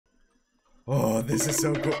Oh, this is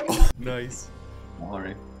so cool. Oh, nice.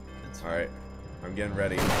 Alright. Alright, I'm getting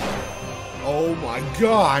ready. Oh my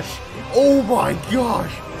gosh! Oh my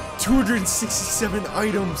gosh! 267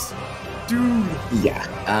 items! Dude! Yeah,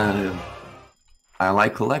 I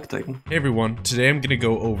like collecting. Hey everyone, today I'm gonna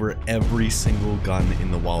go over every single gun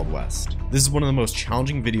in the Wild West. This is one of the most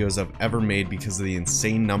challenging videos I've ever made because of the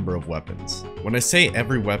insane number of weapons. When I say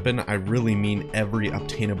every weapon, I really mean every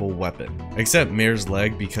obtainable weapon. Except Mare's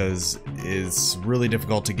Leg because it's really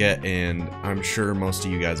difficult to get and I'm sure most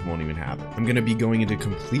of you guys won't even have it. I'm gonna be going into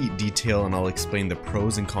complete detail and I'll explain the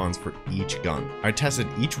pros and cons for each gun. I tested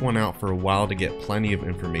each one out for a while to get plenty of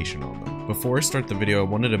information on them. Before I start the video, I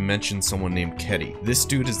wanted to mention someone named Ketty. This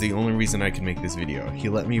dude is the only reason I can make this video. He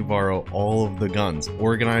let me borrow all of the guns,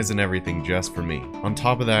 organized and everything just for me. On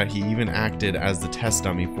top of that, he even acted as the test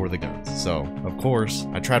dummy for the guns. So, of course,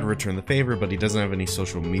 I tried to return the favor, but he doesn't have any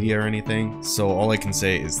social media or anything, so all I can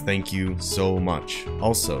say is thank you so much.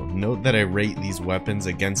 Also, note that I rate these weapons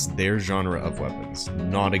against their genre of weapons,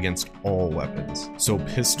 not against all weapons. So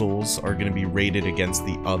pistols are going to be rated against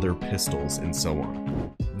the other pistols and so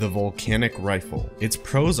on. The Volcanic Rifle. Its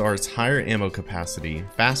pros are its higher ammo capacity,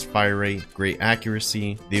 fast fire rate, great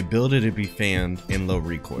accuracy, the ability to be fanned, and low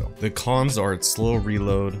recoil. The cons are its slow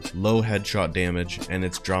reload, low headshot damage, and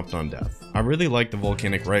it's dropped on death. I really like the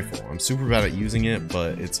Volcanic Rifle. I'm super bad at using it,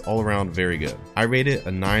 but it's all around very good. I rate it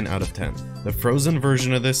a 9 out of 10. The frozen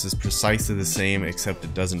version of this is precisely the same, except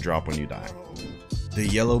it doesn't drop when you die. The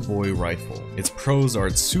Yellow Boy Rifle. Its pros are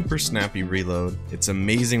its super snappy reload, its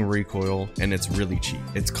amazing recoil, and it's really cheap.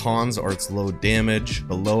 Its cons are its low damage,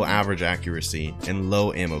 below average accuracy, and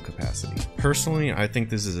low ammo capacity. Personally, I think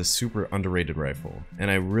this is a super underrated rifle, and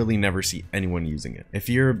I really never see anyone using it. If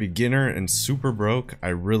you're a beginner and super broke, I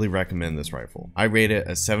really recommend this rifle. I rate it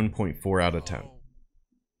a 7.4 out of 10.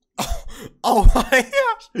 Oh my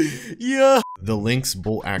gosh! Yeah! The Lynx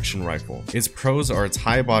Bolt Action Rifle. Its pros are its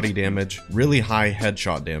high body damage, really high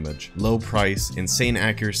headshot damage, low price, insane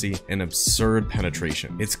accuracy, and absurd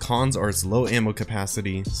penetration. Its cons are its low ammo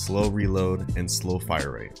capacity, slow reload, and slow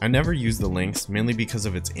fire rate. I never use the Lynx mainly because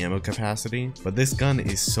of its ammo capacity, but this gun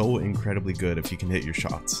is so incredibly good if you can hit your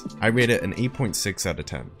shots. I rate it an 8.6 out of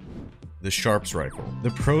 10. The Sharps Rifle.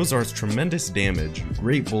 The pros are its tremendous damage,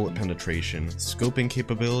 great bullet penetration, scoping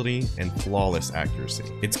capability, and flawless accuracy.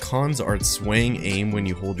 Its cons are its swaying aim when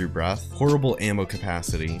you hold your breath, horrible ammo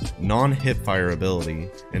capacity, non-hip fire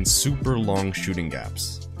ability, and super long shooting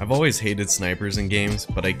gaps. I've always hated snipers in games,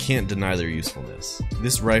 but I can't deny their usefulness.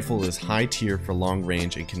 This rifle is high tier for long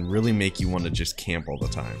range and can really make you want to just camp all the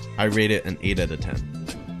time. I rate it an 8 out of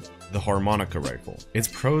 10. The Harmonica Rifle. Its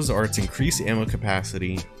pros are its increased ammo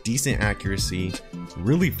capacity, decent accuracy,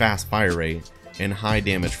 really fast fire rate, and high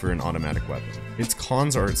damage for an automatic weapon. Its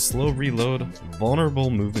cons are its slow reload, vulnerable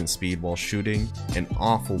movement speed while shooting, and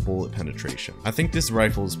awful bullet penetration. I think this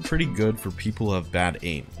rifle is pretty good for people who have bad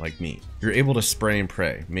aim, like me. You're able to spray and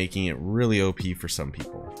pray, making it really OP for some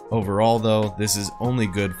people. Overall though, this is only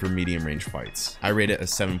good for medium range fights. I rate it a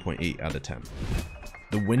 7.8 out of 10.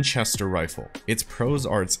 The Winchester Rifle. Its pros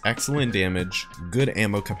are its excellent damage, good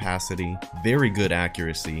ammo capacity, very good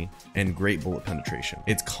accuracy, and great bullet penetration.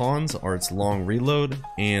 Its cons are its long reload,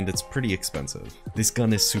 and it's pretty expensive. This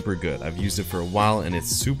gun is super good. I've used it for a while and it's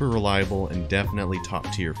super reliable and definitely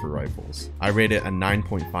top tier for rifles. I rate it a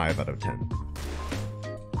 9.5 out of 10.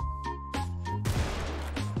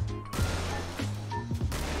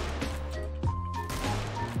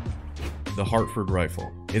 The Hartford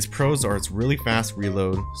Rifle. Its pros are its really fast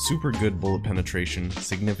reload, super good bullet penetration,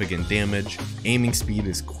 significant damage, aiming speed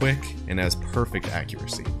is quick, and has perfect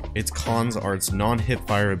accuracy. Its cons are its non-hip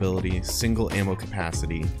fire ability, single ammo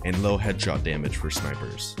capacity, and low headshot damage for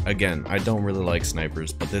snipers. Again, I don't really like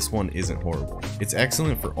snipers, but this one isn't horrible. It's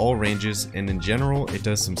excellent for all ranges, and in general, it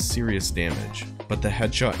does some serious damage, but the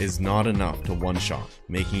headshot is not enough to one-shot,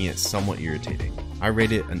 making it somewhat irritating. I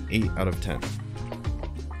rate it an 8 out of 10.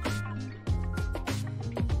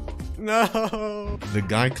 No! The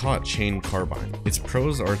Guy-Caught Chain Carbine. Its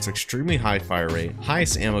pros are its extremely high fire rate,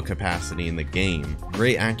 highest ammo capacity in the game,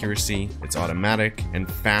 great accuracy, it's automatic,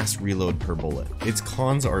 and fast reload per bullet. Its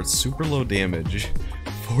cons are its super low damage,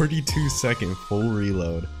 42-second full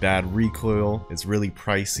reload, bad recoil, it's really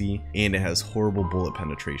pricey, and it has horrible bullet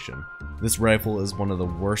penetration. This rifle is one of the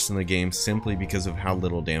worst in the game simply because of how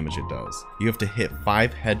little damage it does. You have to hit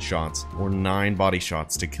 5 headshots or 9 body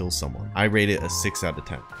shots to kill someone. I rate it a 6 out of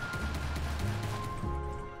 10.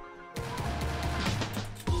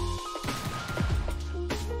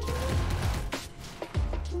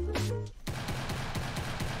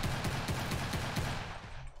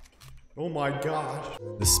 Oh my gosh.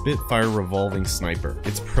 The Spitfire Revolving Sniper.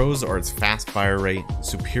 Its pros are its fast fire rate,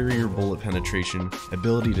 superior bullet penetration,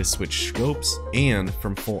 ability to switch scopes, and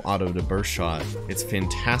from full auto to burst shot, it's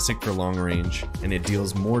fantastic for long range, and it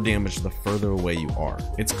deals more damage the further away you are.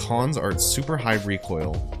 Its cons are its super high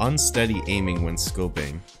recoil, unsteady aiming when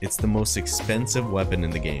scoping, it's the most expensive weapon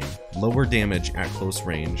in the game, lower damage at close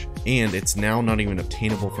range, and it's now not even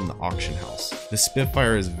obtainable from the auction house. The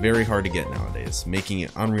Spitfire is very hard to get nowadays, making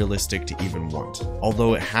it unrealistic to even want,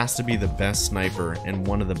 although it has to be the best sniper and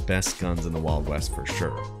one of the best guns in the Wild West for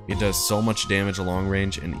sure. It does so much damage long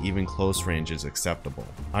range, and even close range is acceptable.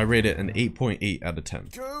 I rate it an 8.8 out of 10.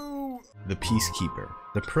 Go! The Peacekeeper.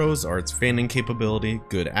 The pros are its fanning capability,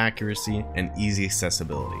 good accuracy, and easy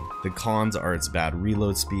accessibility. The cons are its bad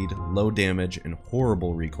reload speed, low damage, and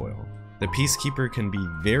horrible recoil. The Peacekeeper can be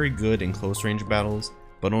very good in close range battles,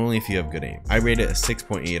 but only if you have good aim. I rate it a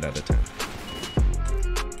 6.8 out of 10.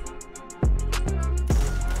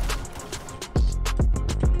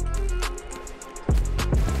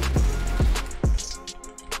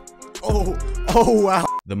 Oh wow.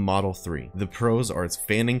 The Model 3. The pros are its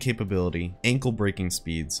fanning capability, ankle breaking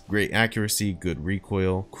speeds, great accuracy, good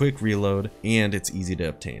recoil, quick reload, and it's easy to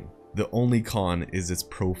obtain. The only con is its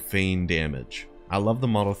profane damage. I love the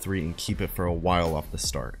Model 3 and keep it for a while off the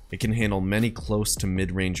start. It can handle many close to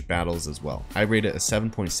mid-range battles as well. I rate it a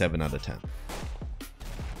 7.7 out of 10.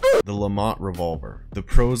 The Lamont Revolver. The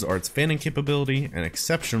pros are its fanning capability and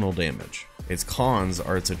exceptional damage. Its cons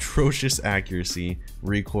are its atrocious accuracy,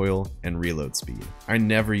 recoil, and reload speed. I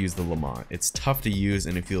never use the Lamont. It's tough to use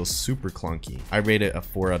and it feels super clunky. I rate it a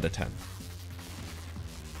 4 out of 10.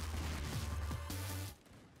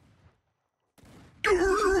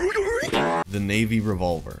 The Navy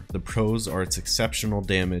Revolver. The pros are its exceptional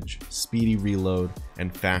damage, speedy reload,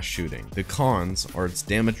 and fast shooting. The cons are its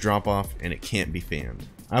damage drop off and it can't be fanned.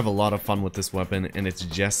 I have a lot of fun with this weapon and it's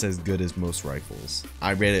just as good as most rifles.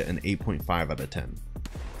 I rate it an 8.5 out of 10.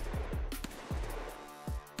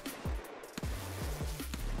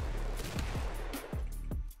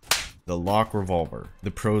 The Lock Revolver.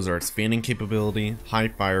 The pros are its fanning capability, high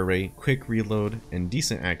fire rate, quick reload, and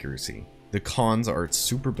decent accuracy. The cons are its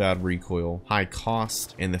super bad recoil, high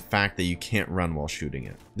cost, and the fact that you can't run while shooting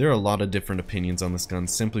it. There are a lot of different opinions on this gun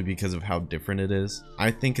simply because of how different it is. I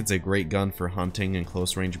think it's a great gun for hunting and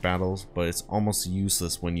close range battles, but it's almost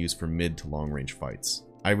useless when used for mid to long range fights.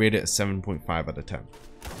 I rate it a 7.5 out of 10.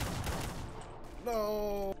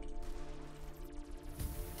 No!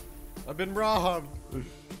 I've been robbed!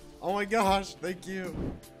 Oh my gosh, thank you!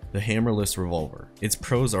 The Hammerless Revolver. Its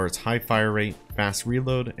pros are its high fire rate, fast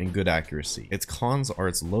reload, and good accuracy. Its cons are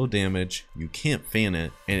its low damage, you can't fan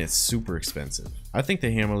it, and it's super expensive. I think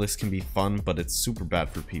the Hammerless can be fun, but it's super bad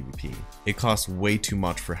for PvP. It costs way too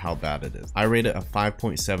much for how bad it is. I rate it a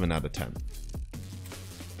 5.7 out of 10.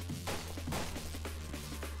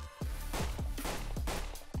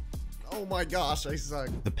 Oh my gosh, I suck.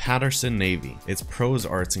 The Patterson Navy. Its pros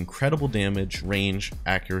are its incredible damage, range,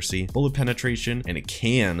 accuracy, bullet penetration, and it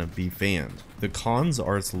can be fanned. The cons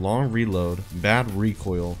are its long reload, bad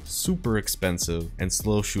recoil, super expensive, and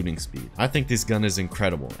slow shooting speed. I think this gun is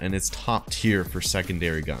incredible, and it's top tier for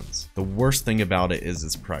secondary guns. The worst thing about it is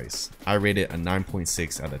its price. I rate it a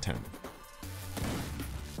 9.6 out of 10.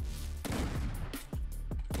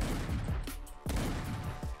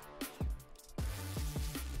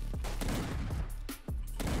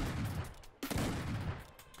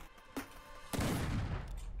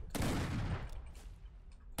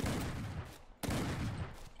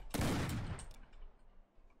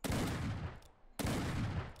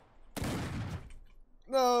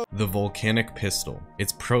 No. The Volcanic Pistol.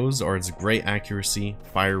 Its pros are its great accuracy,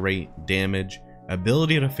 fire rate, damage,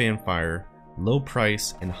 ability to fan fire, low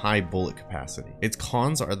price, and high bullet capacity. Its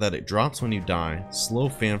cons are that it drops when you die, slow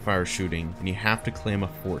fan fire shooting, and you have to claim a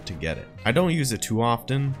fort to get it. I don't use it too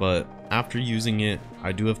often, but after using it,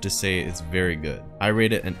 I do have to say it's very good. I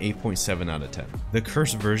rate it an 8.7 out of 10. The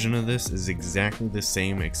cursed version of this is exactly the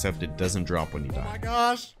same except it doesn't drop when you die. Oh my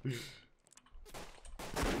gosh!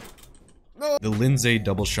 No. The Lindsay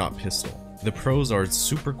Double Shot Pistol. The pros are its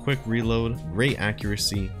super quick reload, great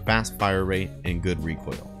accuracy, fast fire rate, and good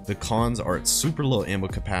recoil. The cons are its super low ammo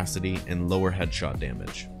capacity and lower headshot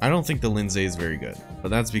damage. I don't think the Lindsay is very good, but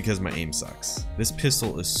that's because my aim sucks. This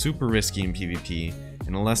pistol is super risky in PvP,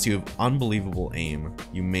 and unless you have unbelievable aim,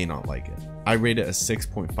 you may not like it. I rate it a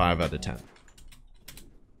 6.5 out of 10.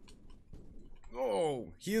 Oh,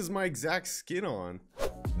 he has my exact skin on.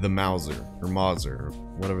 The Mauser, or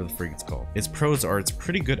whatever the freak it's called. Its pros are its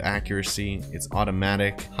pretty good accuracy, it's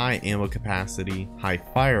automatic, high ammo capacity, high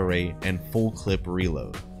fire rate, and full clip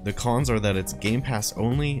reload. The cons are that it's Game Pass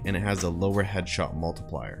only and it has a lower headshot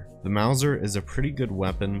multiplier. The Mauser is a pretty good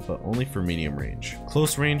weapon, but only for medium range.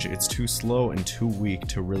 Close range, it's too slow and too weak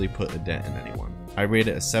to really put a dent in anyone. I rate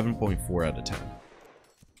it a 7.4 out of 10.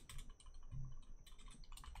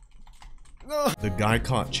 The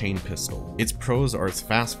Guy-Caught Chain Pistol. Its pros are its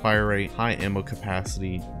fast fire rate, high ammo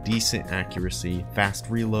capacity, decent accuracy, fast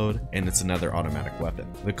reload, and it's another automatic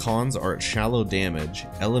weapon. The cons are its shallow damage,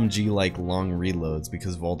 LMG-like long reloads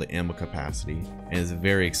because of all the ammo capacity, and is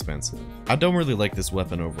very expensive. I don't really like this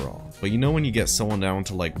weapon overall, but you know when you get someone down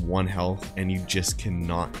to like 1 health and you just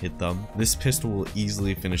cannot hit them? This pistol will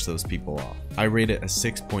easily finish those people off. I rate it a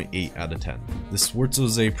 6.8 out of 10. The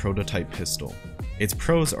Schwarzschild Prototype Pistol. Its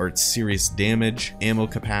pros are its serious damage, ammo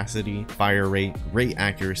capacity, fire rate, great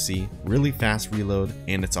accuracy, really fast reload,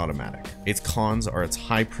 and it's automatic. Its cons are its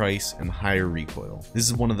high price and higher recoil. This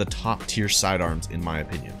is one of the top tier sidearms in my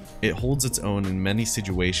opinion. It holds its own in many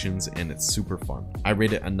situations and it's super fun. I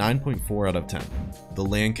rate it a 9.4 out of 10. The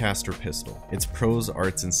Lancaster Pistol. Its pros are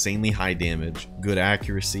its insanely high damage, good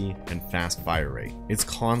accuracy, and fast fire rate. Its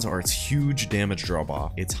cons are its huge damage drop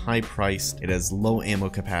off, it's high priced, it has low ammo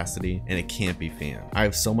capacity, and it can't be fanned. I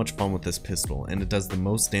have so much fun with this pistol, and it does the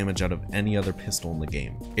most damage out of any other pistol in the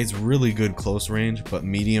game. It's really good close range, but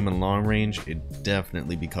medium and long range, it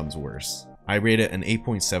definitely becomes worse. I rate it an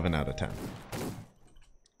 8.7 out of 10.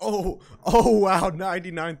 Oh wow,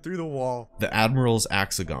 99 through the wall. The Admiral's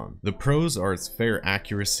Axagon. The pros are its fair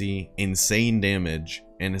accuracy, insane damage,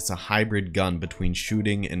 and it's a hybrid gun between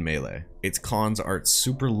shooting and melee. Its cons are its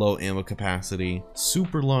super low ammo capacity,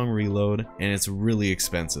 super long reload, and it's really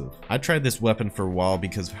expensive. I tried this weapon for a while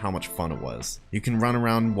because of how much fun it was. You can run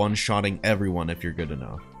around one-shotting everyone if you're good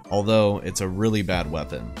enough. Although, it's a really bad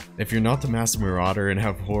weapon. If you're not the Master Marauder and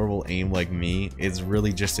have horrible aim like me, it's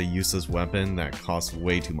really just a useless weapon that costs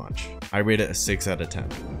way too much. I rate it a 6 out of 10.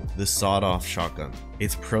 The Sawed-Off Shotgun.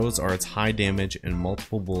 Its pros are its high damage and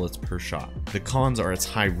multiple bullets per shot. The cons are its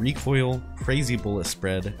high recoil, crazy bullet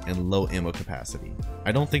spread, and low ammo capacity.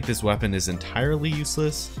 I don't think this weapon is entirely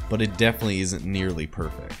useless, but it definitely isn't nearly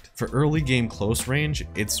perfect. For early game close range,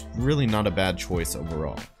 it's really not a bad choice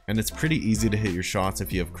overall. And it's pretty easy to hit your shots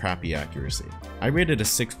if you have crappy accuracy. I rated a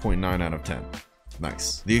 6.9 out of 10.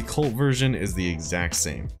 Nice. The Occult version is the exact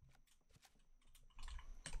same.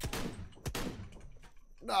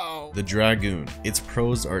 No. The Dragoon. Its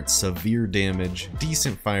pros are its severe damage,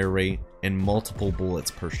 decent fire rate, and multiple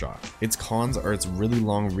bullets per shot. Its cons are its really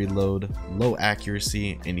long reload, low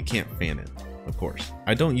accuracy, and you can't fan it. Of course.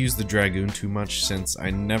 I don't use the Dragoon too much since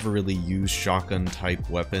I never really use shotgun type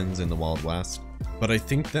weapons in the Wild West. But I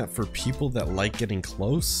think that for people that like getting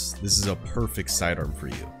close, this is a perfect sidearm for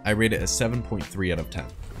you. I rate it a 7.3 out of 10.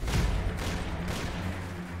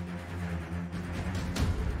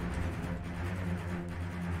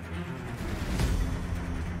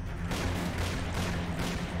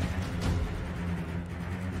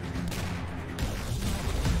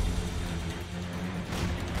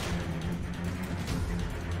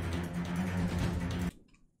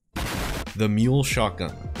 The Mule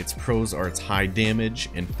Shotgun. Its pros are its high damage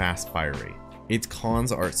and fast fire rate. Its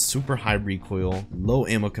cons are its super high recoil, low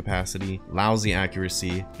ammo capacity, lousy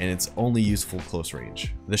accuracy, and it's only useful close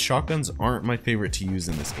range. The shotguns aren't my favorite to use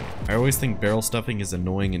in this game. I always think barrel stuffing is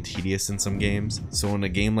annoying and tedious in some games, so in a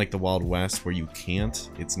game like the Wild West where you can't,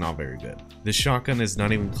 it's not very good. This shotgun is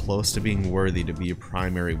not even close to being worthy to be a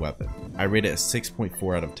primary weapon. I rate it a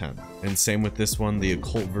 6.4 out of 10. And same with this one, the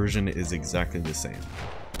Occult version is exactly the same.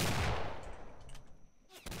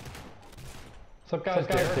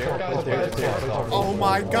 Oh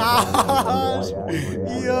my gosh!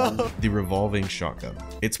 Yeah. The Revolving Shotgun.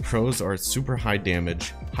 Its pros are its super high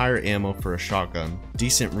damage, higher ammo for a shotgun,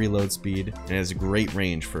 decent reload speed, and has great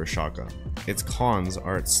range for a shotgun. Its cons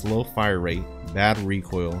are its slow fire rate, bad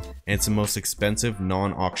recoil, and it's the most expensive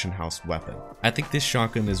non-auction house weapon. I think this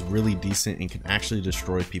shotgun is really decent and can actually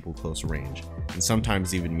destroy people close range, and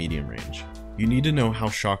sometimes even medium range. You need to know how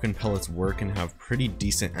shotgun pellets work and have pretty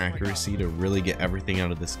decent accuracy to really get everything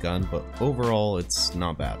out of this gun, but overall it's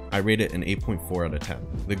not bad. I rate it an 8.4 out of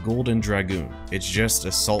 10. The Golden Dragoon. It's just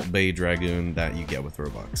a Salt Bay Dragoon that you get with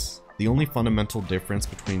Robux. The only fundamental difference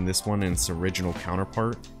between this one and its original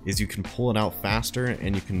counterpart is you can pull it out faster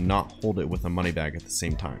and you can not hold it with a money bag at the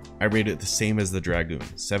same time. I rate it the same as the Dragoon,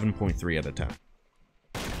 7.3 out of 10.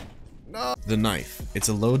 No. The knife. It's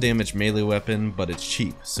a low damage melee weapon, but it's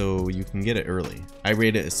cheap, so you can get it early. I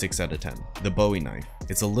rate it a 6 out of 10. The Bowie knife.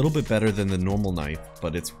 It's a little bit better than the normal knife,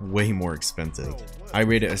 but it's way more expensive. I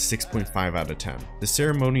rate it a 6.5 out of 10. The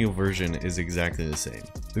ceremonial version is exactly the same.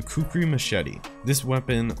 The Kukri machete. This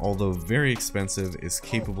weapon, although very expensive, is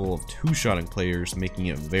capable of two-shotting players, making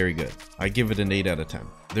it very good. I give it an 8 out of 10.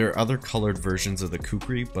 There are other colored versions of the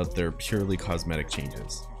Kukri, but they're purely cosmetic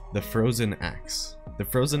changes. The frozen axe. The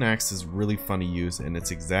frozen axe is really fun to use, and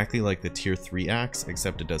it's exactly like the tier 3 axe,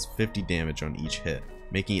 except it does 50 damage on each hit,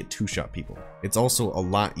 making it two-shot people. It's also a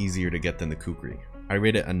lot easier to get than the Kukri. I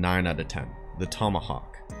rate it a 9 out of 10. The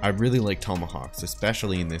tomahawk. I really like tomahawks,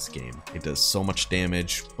 especially in this game. It does so much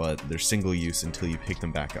damage, but they're single use until you pick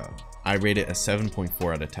them back up. I rate it a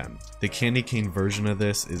 7.4 out of 10. The candy cane version of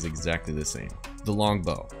this is exactly the same. The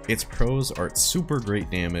longbow. Its pros are super great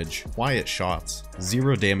damage, quiet shots,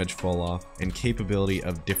 0 damage fall off, and capability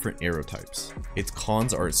of different arrow types. Its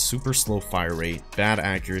cons are its super slow fire rate, bad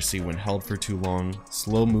accuracy when held for too long,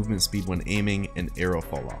 slow movement speed when aiming, and arrow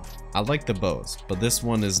fall off. I like the bows, but this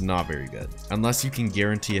one is not very good. Unless you can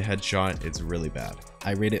guarantee a headshot, it's really bad.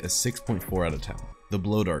 I rate it a 6.4 out of 10. The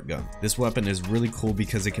blow dart gun. This weapon is really cool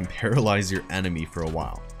because it can paralyze your enemy for a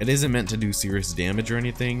while. It isn't meant to do serious damage or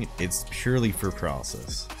anything, it's purely for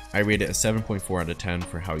paralysis. I rate it a 7.4 out of 10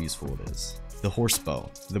 for how useful it is. The horse bow.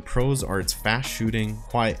 The pros are its fast shooting,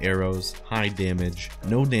 quiet arrows, high damage,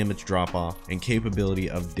 no damage drop off, and capability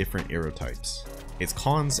of different arrow types. Its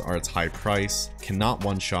cons are its high price, cannot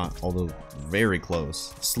one-shot, although very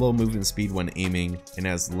close, slow movement speed when aiming, and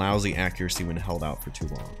has lousy accuracy when held out for too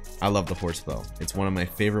long. I love the horsebow. It's one of my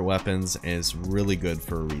favorite weapons and it's really good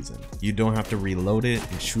for a reason. You don't have to reload it,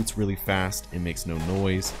 it shoots really fast, it makes no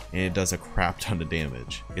noise, and it does a crap ton of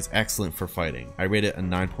damage. It's excellent for fighting. I rate it a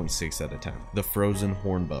 9.6 out of 10. The frozen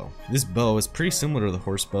horn bow. This bow is pretty similar to the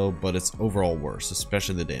horsebow, but it's overall worse,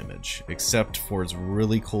 especially the damage, except for its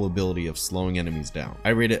really cool ability of slowing enemies down. I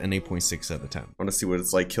rate it an 8.6 out of 10. I want to see what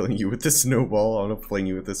it's like killing you with this snowball. I want to fling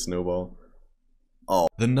you with this snowball. Oh.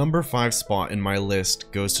 The number 5 spot in my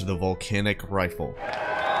list goes to the volcanic rifle.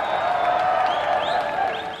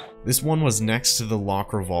 This one was next to the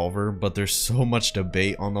lock revolver, but there's so much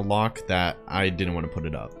debate on the lock that I didn't want to put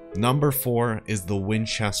it up. Number 4 is the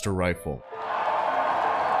Winchester rifle.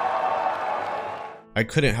 I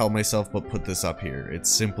couldn't help myself but put this up here. It's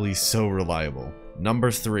simply so reliable.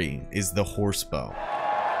 Number 3 is the horsebow.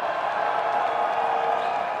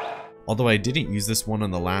 Although I didn't use this one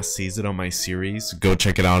on the last season on my series, go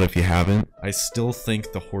check it out if you haven't, I still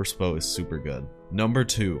think the horsebow is super good. Number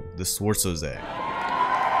 2, the Schwarzschild.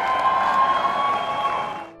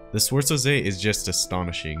 The Schwarzschild is just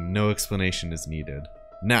astonishing, no explanation is needed.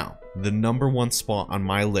 Now, the number 1 spot on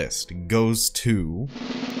my list goes to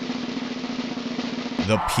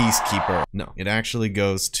the Peacekeeper. No, it actually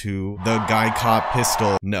goes to the Guy-Cop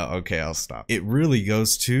pistol. No, okay, I'll stop. It really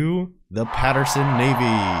goes to the Patterson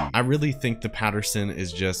Navy. I really think the Patterson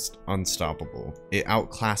is just unstoppable. It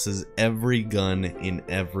outclasses every gun in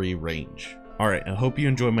every range. Alright, I hope you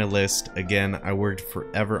enjoyed my list. Again, I worked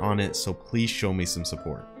forever on it, so please show me some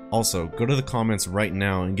support. Also, go to the comments right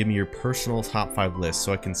now and give me your personal top 5 list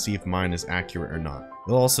so I can see if mine is accurate or not.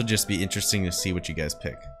 It'll also just be interesting to see what you guys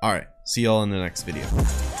pick. Alright, see y'all in the next video.